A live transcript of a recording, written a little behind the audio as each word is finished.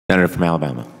Senator from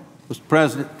Alabama. Mr.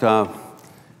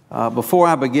 President, before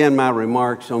I begin my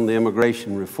remarks on the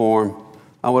immigration reform,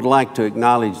 I would like to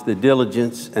acknowledge the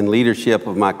diligence and leadership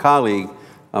of my colleague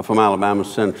from Alabama,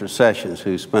 Senator Sessions,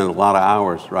 who spent a lot of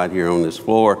hours right here on this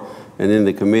floor and in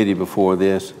the committee before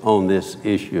this on this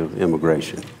issue of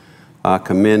immigration. I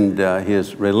commend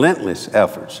his relentless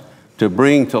efforts to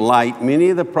bring to light many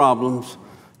of the problems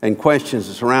and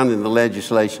questions surrounding the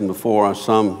legislation before us,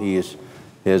 some he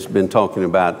has been talking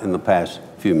about in the past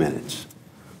few minutes.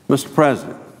 Mr.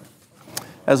 President,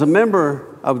 as a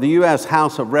member of the U.S.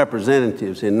 House of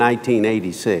Representatives in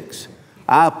 1986,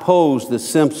 I opposed the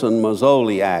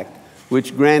Simpson-Mazzoli Act,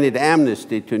 which granted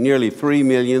amnesty to nearly 3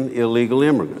 million illegal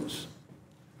immigrants.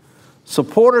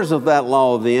 Supporters of that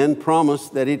law then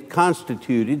promised that it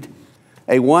constituted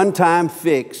a one-time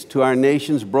fix to our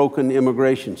nation's broken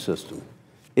immigration system.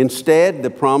 Instead, the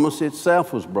promise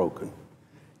itself was broken.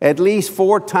 At least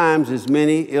 4 times as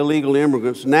many illegal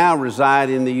immigrants now reside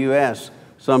in the U.S.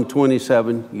 some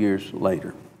 27 years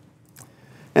later.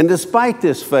 And despite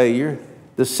this failure,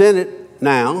 the Senate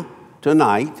now,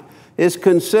 tonight, is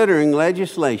considering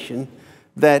legislation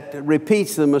that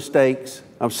repeats the mistakes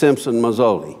of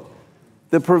Simpson-Mazzoli.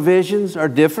 The provisions are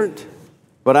different,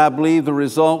 but I believe the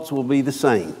results will be the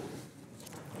same.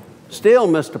 Still,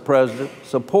 Mr. President,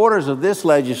 supporters of this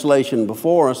legislation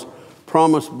before us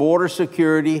promise border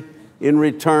security in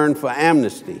return for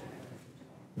amnesty,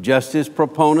 just as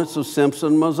proponents of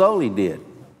Simpson-Mazzoli did.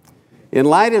 In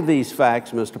light of these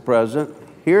facts, Mr. President,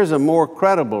 here's a more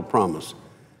credible promise.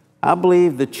 I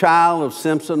believe the child of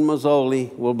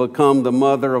Simpson-Mazzoli will become the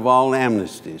mother of all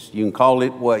amnesties. You can call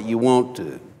it what you want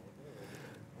to.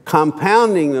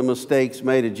 Compounding the mistakes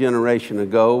made a generation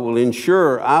ago will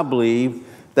ensure, I believe,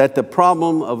 that the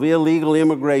problem of illegal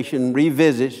immigration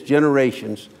revisits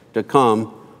generations to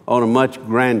come on a much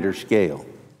grander scale.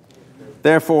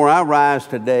 Therefore, I rise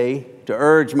today to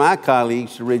urge my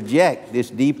colleagues to reject this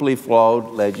deeply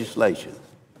flawed legislation.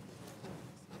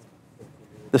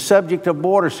 The subject of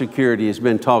border security has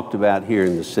been talked about here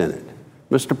in the Senate.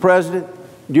 Mr. President,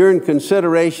 during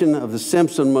consideration of the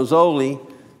Simpson-Mazzoli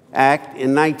Act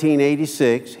in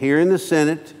 1986, here in the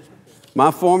Senate,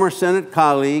 my former Senate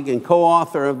colleague and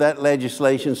co-author of that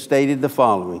legislation stated the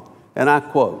following, and I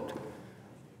quote,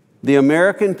 "The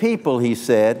American people," he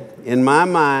said, "in my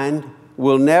mind,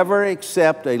 will never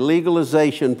accept a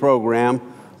legalization program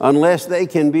unless they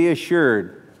can be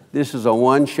assured this is a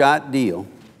one-shot deal."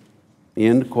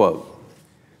 End quote.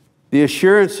 The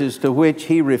assurances to which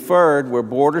he referred were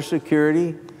border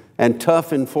security and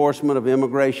tough enforcement of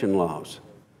immigration laws.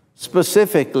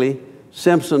 Specifically,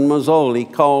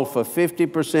 Simpson-Mazzoli called for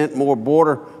 50% more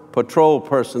Border Patrol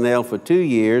personnel for 2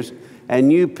 years and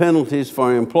new penalties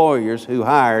for employers who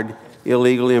hired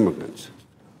illegal immigrants.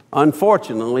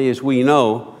 Unfortunately, as we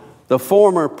know, the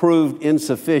former proved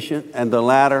insufficient and the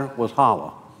latter was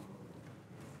hollow.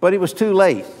 But it was too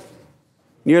late.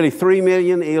 Nearly 3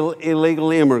 million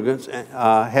illegal immigrants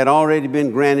had already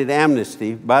been granted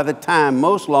amnesty by the time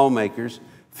most lawmakers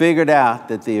figured out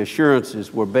that the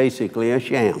assurances were basically a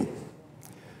sham.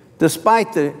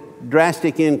 Despite the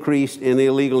drastic increase in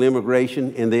illegal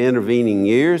immigration in the intervening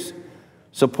years,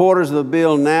 supporters of the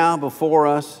bill now before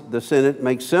us, the Senate,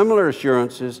 make similar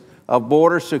assurances of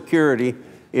border security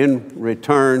in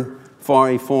return for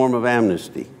a form of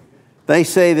amnesty. They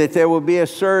say that there will be a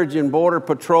surge in Border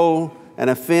Patrol and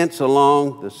a fence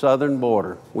along the southern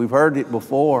border. We've heard it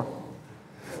before.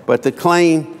 But they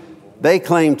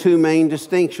claim 2 main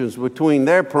distinctions between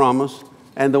their promise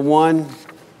and the one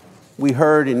we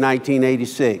heard in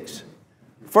 1986.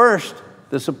 First,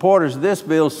 the supporters of this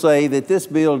bill say that this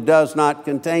bill does not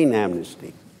contain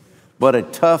amnesty, but a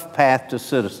tough path to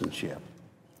citizenship.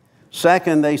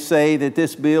 Second, they say that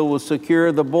this bill will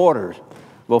secure the borders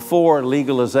before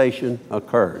legalization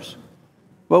occurs.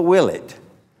 But will it?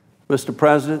 Mr.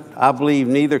 President, I believe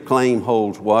neither claim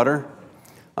holds water.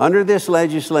 Under this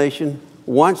legislation,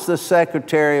 once the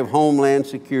Secretary of Homeland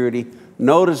Security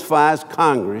notifies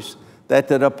Congress that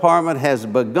the Department has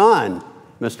begun,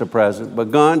 Mr. President,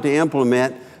 begun to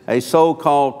implement a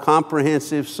so-called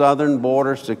comprehensive southern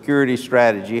border security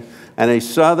strategy and a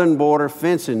southern border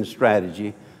fencing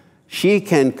strategy, she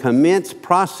can commence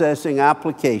processing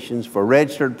applications for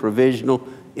registered provisional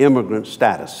immigrant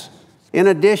status. In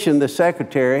addition, the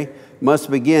Secretary must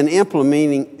begin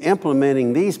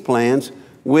implementing these plans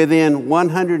within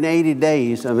 180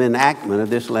 days of enactment of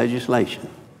this legislation.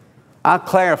 I'll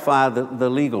clarify the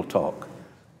legal talk.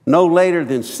 No later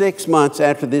than 6 months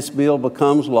after this bill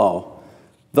becomes law,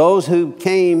 those who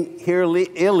came here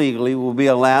illegally will be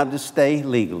allowed to stay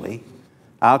legally.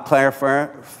 I'll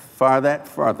clarify that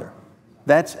further.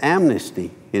 That's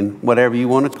amnesty in whatever you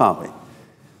want to call it.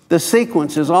 The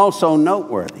sequence is also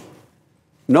noteworthy.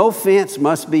 No fence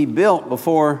must be built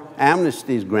before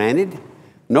amnesty is granted.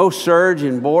 No surge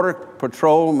in border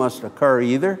patrol must occur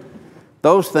either.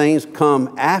 Those things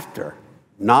come after,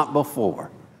 not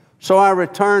before. So I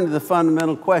return to the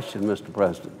fundamental question, Mr.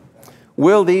 President.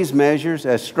 Will these measures,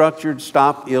 as structured,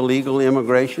 stop illegal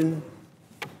immigration?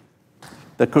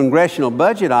 The Congressional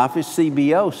Budget Office,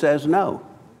 CBO, says no.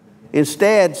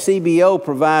 Instead, CBO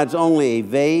provides only a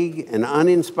vague and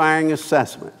uninspiring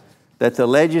assessment that the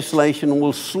legislation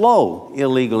will slow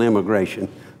illegal immigration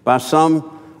by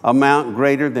some amount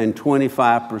greater than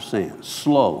 25%.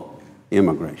 Slow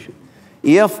immigration.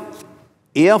 If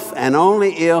and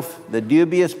only if the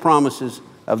dubious promises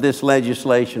of this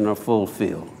legislation are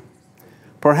fulfilled.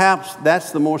 Perhaps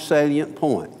that's the more salient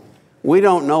point. We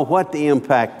don't know what the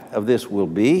impact of this will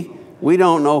be. We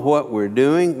don't know what we're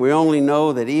doing. We only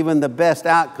know that even the best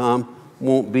outcome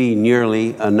won't be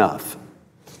nearly enough.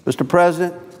 Mr.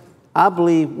 President, I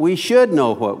believe we should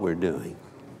know what we're doing.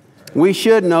 We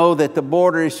should know that the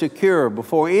border is secure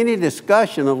before any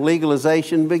discussion of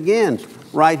legalization begins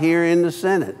right here in the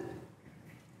Senate.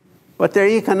 But there are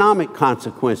economic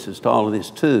consequences to all of this,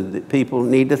 too, that people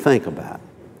need to think about.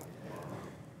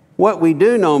 What we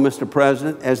do know, Mr.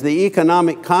 President, as the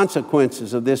economic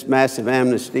consequences of this massive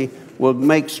amnesty will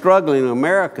make struggling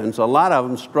Americans, a lot of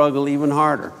them struggle even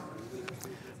harder.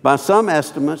 By some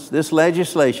estimates, this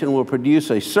legislation will produce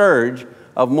a surge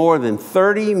of more than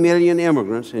 30 million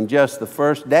immigrants in just the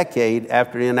first decade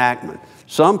after enactment.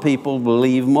 Some people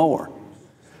believe more.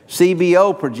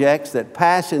 CBO projects that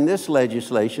passing this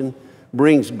legislation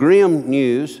brings grim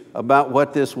news about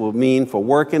what this will mean for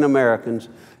working Americans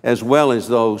as well as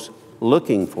those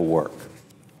looking for work.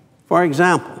 For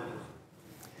example,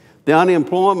 the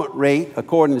unemployment rate,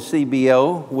 according to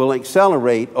CBO, will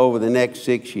accelerate over the next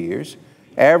 6 years.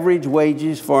 Average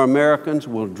wages for Americans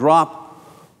will drop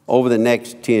over the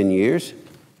next 10 years.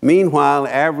 Meanwhile,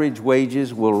 average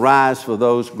wages will rise for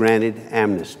those granted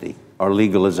amnesty or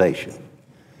legalization.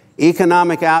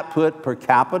 Economic output per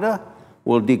capita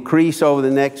will decrease over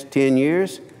the next 10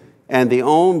 years, and the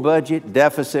own budget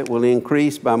deficit will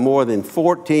increase by more than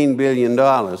 $14 billion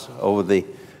over the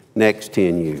next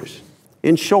 10 years.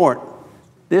 In short,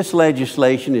 this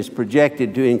legislation is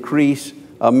projected to increase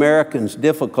Americans'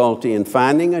 difficulty in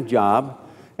finding a job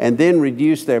and then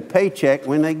reduce their paycheck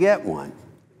when they get one.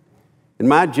 In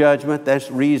my judgment, that's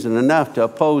reason enough to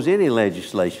oppose any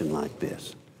legislation like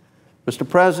this. Mr.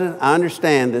 President, I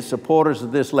understand that supporters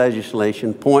of this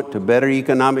legislation point to better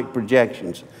economic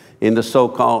projections in the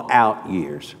so-called out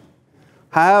years.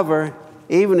 However,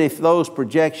 even if those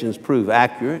projections prove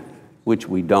accurate, which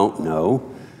we don't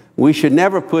know, we should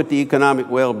never put the economic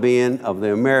well-being of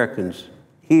the Americans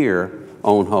here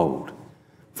on hold.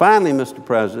 Finally, Mr.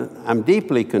 President, I'm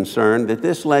deeply concerned that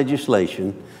this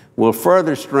legislation will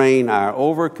further strain our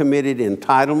overcommitted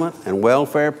entitlement and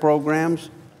welfare programs.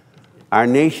 Our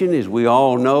nation, as we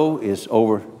all know, is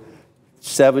over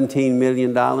 $17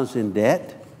 million in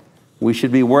debt. We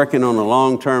should be working on a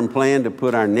long-term plan to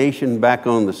put our nation back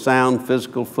on the sound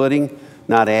fiscal footing,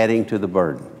 not adding to the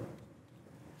burden.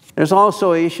 There's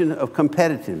also an issue of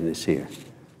competitiveness here.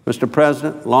 Mr.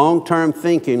 President, long-term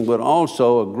thinking would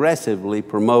also aggressively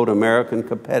promote American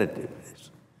competitiveness.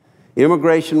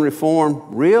 Immigration reform,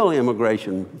 real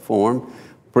immigration reform,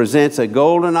 presents a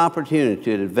golden opportunity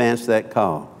to advance that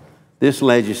cause. This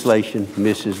legislation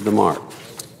misses the mark.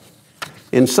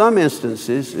 In some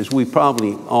instances, as we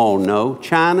probably all know,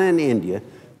 China and India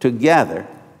together,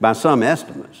 by some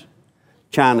estimates,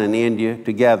 China and India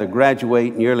together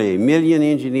graduate nearly 1 million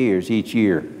engineers each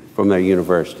year from their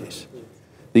universities.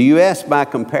 The U.S., by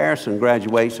comparison,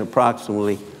 graduates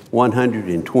approximately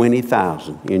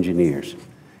 120,000 engineers.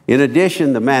 In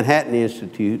addition, the Manhattan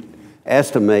Institute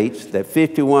estimates that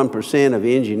 51% of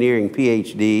engineering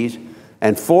PhDs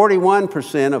and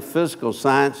 41% of physical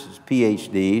sciences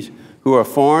PhDs who are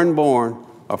foreign-born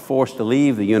are forced to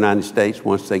leave the United States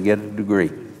once they get a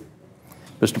degree.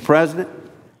 Mr. President,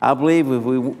 I believe if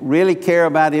we really care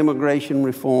about immigration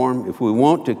reform, if we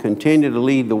want to continue to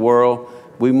lead the world,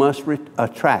 we must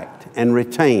attract and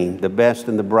retain the best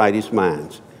and the brightest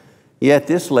minds. Yet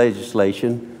this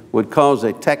legislation would cause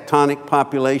a tectonic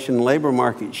population and labor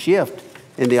market shift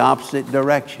in the opposite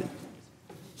direction.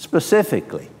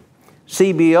 Specifically,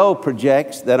 CBO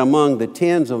projects that among the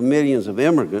tens of millions of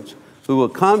immigrants who will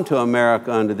come to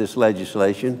America under this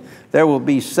legislation, there will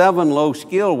be 7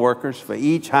 low-skilled workers for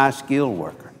each high-skilled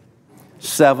worker.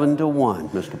 7 to 1,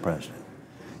 Mr. President.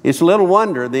 It's little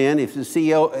wonder, then, if the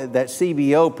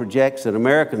CBO projects that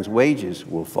Americans' wages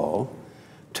will fall.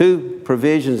 Two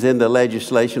provisions in the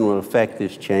legislation will affect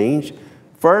this change.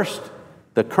 First,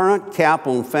 the current cap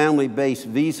on family-based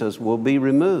visas will be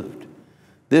removed.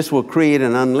 This will create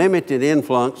an unlimited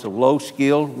influx of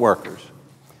low-skilled workers.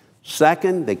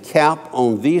 Second, the cap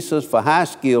on visas for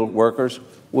high-skilled workers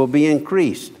will be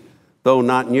increased, though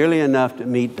not nearly enough to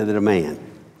meet the demand.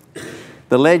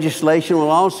 The legislation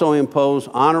will also impose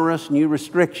onerous new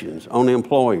restrictions on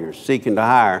employers seeking to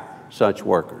hire such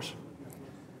workers.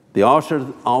 The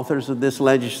authors of this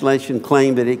legislation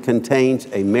claim that it contains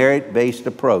a merit-based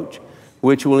approach,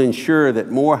 which will ensure that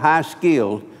more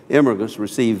high-skilled immigrants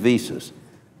receive visas.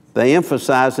 They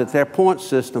emphasize that their point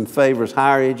system favors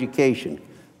higher education,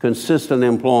 consistent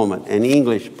employment, and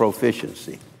English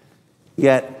proficiency.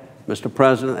 Yet, Mr.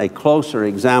 President, a closer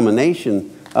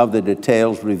examination of the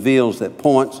details reveals that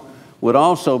points would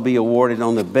also be awarded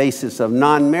on the basis of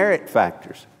non-merit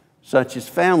factors, such as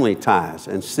family ties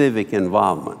and civic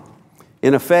involvement.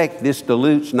 In effect, this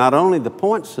dilutes not only the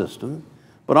point system,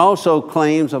 but also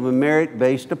claims of a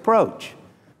merit-based approach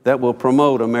that will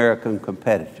promote American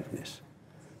competitiveness.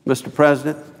 Mr.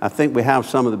 President, I think we have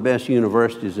some of the best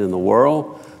universities in the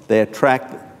world. They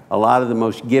attract a lot of the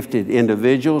most gifted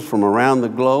individuals from around the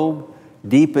globe,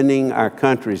 deepening our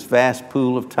country's vast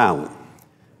pool of talent.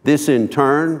 This, in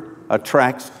turn,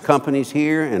 attracts companies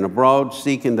here and abroad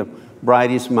seeking the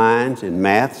brightest minds in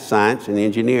math, science, and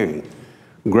engineering.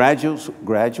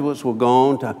 Graduates will go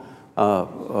on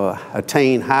to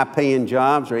attain high-paying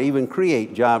jobs or even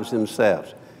create jobs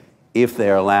themselves if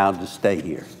they're allowed to stay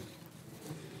here.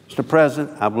 Mr.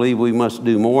 President, I believe we must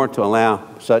do more to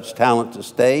allow such talent to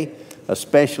stay,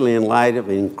 especially in light of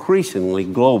an increasingly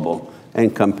global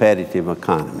and competitive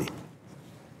economy.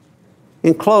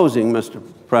 In closing, Mr.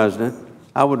 President,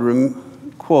 I would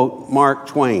quote Mark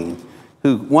Twain,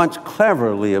 who once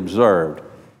cleverly observed,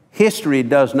 "History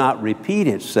does not repeat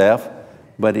itself,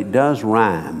 but it does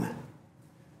rhyme."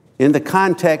 In the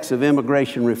context of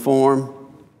immigration reform,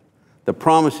 the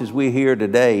promises we hear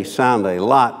today sound a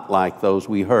lot like those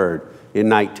we heard in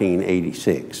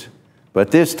 1986.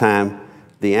 But this time,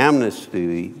 the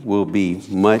amnesty will be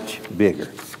much bigger.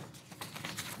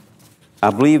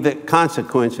 I believe that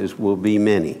consequences will be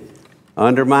many: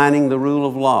 undermining the rule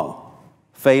of law,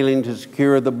 failing to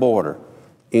secure the border,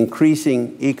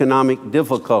 increasing economic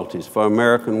difficulties for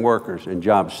American workers and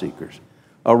job seekers,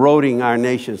 eroding our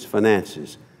nation's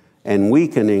finances, and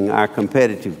weakening our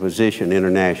competitive position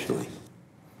internationally.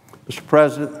 Mr.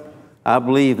 President, I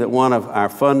believe that one of our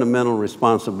fundamental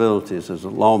responsibilities as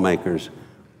lawmakers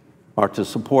are to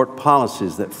support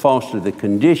policies that foster the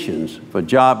conditions for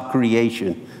job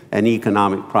creation and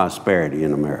economic prosperity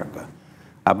in America.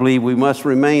 I believe we must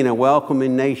remain a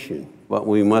welcoming nation, but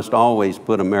we must always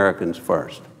put Americans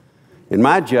first. In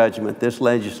my judgment, this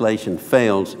legislation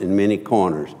fails in many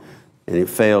corners, and it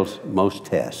fails most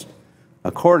tests.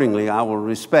 Accordingly, I will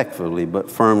respectfully but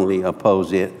firmly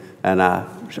oppose it, and I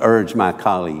urge my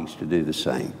colleagues to do the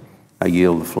same. I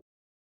yield the floor.